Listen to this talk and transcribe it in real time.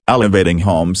Elevating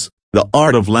Homes, the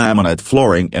art of laminate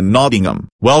flooring in Nottingham.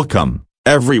 Welcome,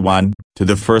 everyone, to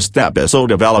the first episode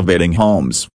of Elevating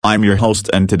Homes. I'm your host,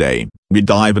 and today, we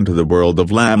dive into the world of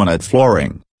laminate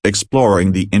flooring,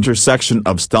 exploring the intersection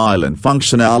of style and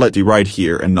functionality right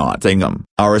here in Nottingham.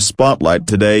 Our spotlight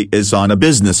today is on a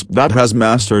business that has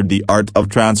mastered the art of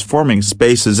transforming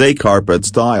spaces a carpet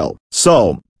style.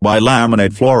 So, why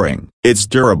laminate flooring? It's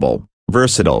durable,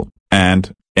 versatile,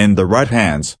 and, in the right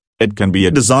hands, it can be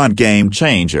a design game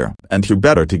changer. And who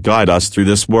better to guide us through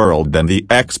this world than the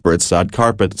experts at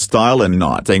Carpet Style in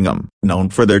Nottingham. Known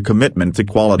for their commitment to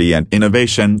quality and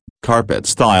innovation, Carpet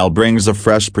Style brings a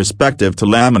fresh perspective to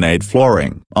laminate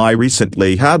flooring. I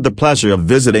recently had the pleasure of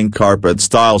visiting Carpet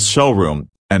Style's showroom,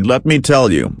 and let me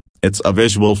tell you, it's a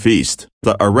visual feast.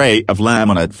 The array of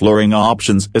laminate flooring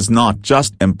options is not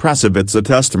just impressive, it's a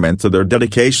testament to their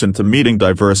dedication to meeting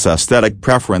diverse aesthetic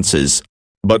preferences.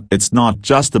 But it's not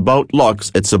just about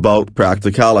looks, it's about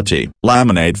practicality.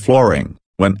 Laminate flooring,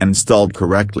 when installed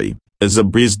correctly, is a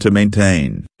breeze to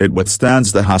maintain. It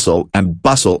withstands the hustle and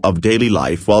bustle of daily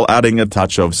life while adding a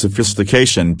touch of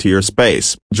sophistication to your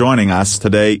space. Joining us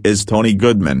today is Tony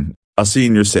Goodman, a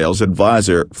senior sales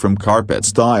advisor from Carpet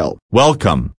Style.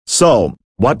 Welcome. So,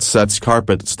 what sets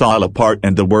Carpet Style apart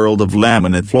in the world of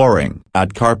laminate flooring?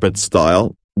 At Carpet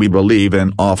Style, we believe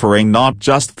in offering not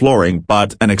just flooring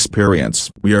but an experience.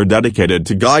 We are dedicated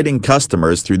to guiding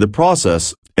customers through the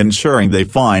process, ensuring they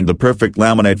find the perfect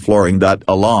laminate flooring that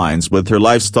aligns with their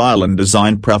lifestyle and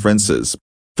design preferences.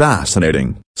 Fascinating.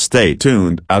 Stay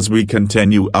tuned as we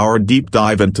continue our deep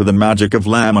dive into the magic of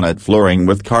laminate flooring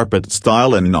with Carpet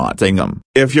Style in Nottingham.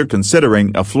 If you're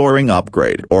considering a flooring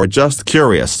upgrade or just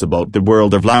curious about the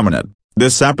world of laminate,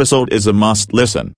 this episode is a must-listen.